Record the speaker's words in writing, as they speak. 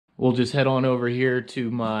we'll just head on over here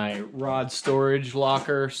to my rod storage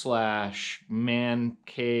locker slash man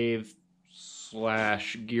cave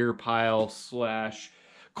slash gear pile slash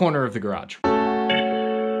corner of the garage.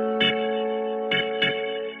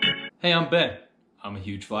 Hey, I'm Ben. I'm a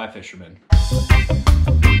huge fly fisherman.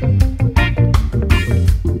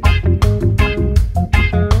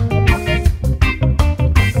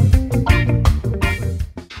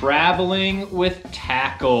 Traveling with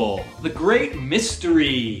tackle. The great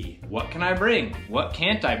mystery. What can I bring? What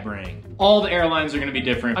can't I bring? All the airlines are gonna be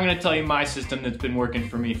different. I'm gonna tell you my system that's been working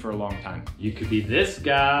for me for a long time. You could be this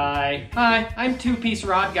guy. Hi, I'm two-piece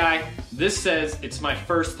rod guy. This says it's my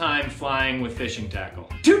first time flying with fishing tackle.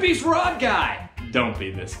 Two-piece rod guy. Don't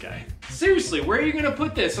be this guy. Seriously, where are you gonna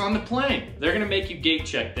put this on the plane? They're gonna make you gate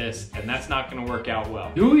check this, and that's not gonna work out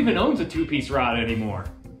well. Who even owns a two-piece rod anymore?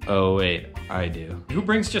 Oh wait, I do. Who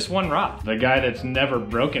brings just one rod? The guy that's never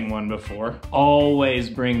broken one before. Always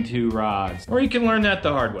bring two rods. Or you can learn that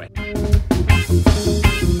the hard way.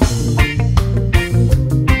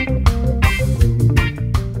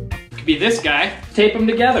 Could be this guy. Tape them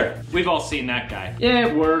together. We've all seen that guy. Yeah,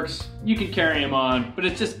 it works. You can carry him on, but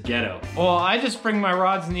it's just ghetto. Well, I just bring my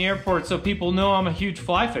rods in the airport so people know I'm a huge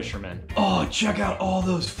fly fisherman. Oh, check out all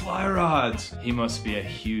those fly rods. He must be a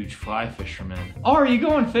huge fly fisherman. Oh, are you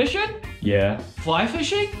going fishing? Yeah. Fly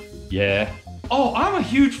fishing? Yeah. Oh, I'm a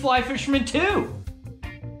huge fly fisherman too.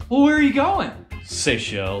 Well, where are you going?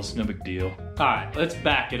 Seychelles, no big deal. All right, let's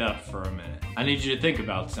back it up for a minute. I need you to think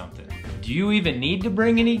about something. Do you even need to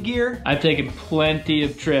bring any gear? I've taken plenty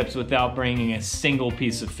of trips without bringing a single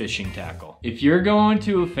piece of fishing tackle. If you're going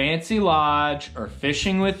to a fancy lodge or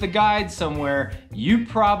fishing with the guide somewhere, you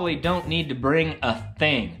probably don't need to bring a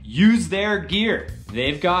thing. Use their gear.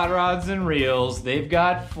 They've got rods and reels, they've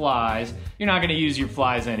got flies. You're not gonna use your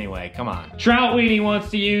flies anyway, come on. Trout Weenie wants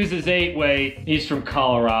to use his 8-weight. He's from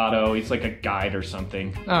Colorado, he's like a guide or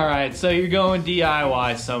something. All right, so you're going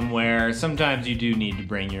DIY somewhere. Sometimes you do need to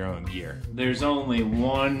bring your own gear. There's only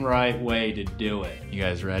one right way to do it. You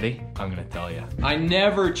guys ready? I'm gonna tell you. I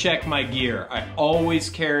never check my gear, I always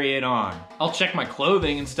carry it on. I'll check my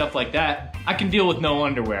clothing and stuff like that. I can deal with no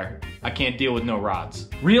underwear. I can't deal with no rods.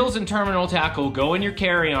 Reels and terminal tackle go in your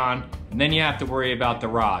carry-on, and then you have to worry about the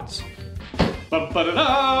rods.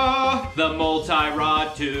 Ba-ba-da-da! The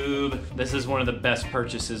multi-rod tube. This is one of the best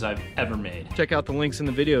purchases I've ever made. Check out the links in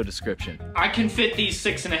the video description. I can fit these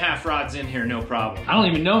 6.5 rods in here, no problem. I don't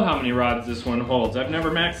even know how many rods this one holds. I've never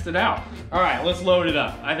maxed it out. All right, let's load it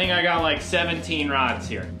up. I think I got like 17 rods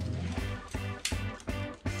here.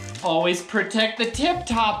 Always protect the tip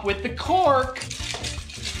top with the cork.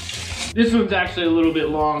 This one's actually a little bit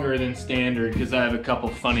longer than standard because I have a couple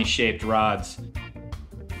funny shaped rods.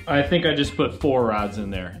 I think I just put 4 rods in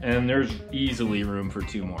there, and there's easily room for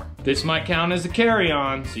 2 more. This might count as a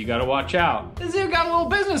carry-on, so you gotta watch out. This even got a little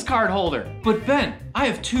business card holder. But Ben, I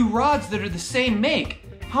have 2 rods that are the same make.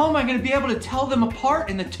 How am I gonna be able to tell them apart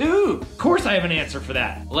in the tube? Of course I have an answer for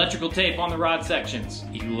that. Electrical tape on the rod sections.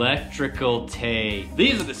 Electrical tape.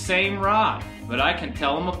 These are the same rod, but I can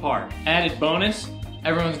tell them apart. Added bonus,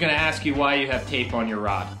 everyone's gonna ask you why you have tape on your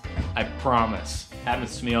rod. I promise.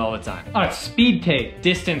 Happens to me all the time. Oh, it's speed tape,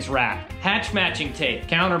 distance wrap, hatch matching tape,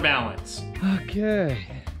 counterbalance. Okay.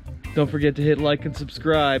 Don't forget to hit like and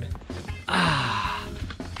subscribe. Well,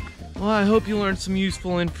 I hope you learned some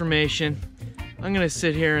useful information. I'm gonna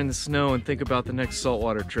sit here in the snow and think about the next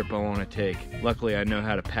saltwater trip I wanna take. Luckily, I know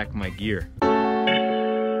how to pack my gear.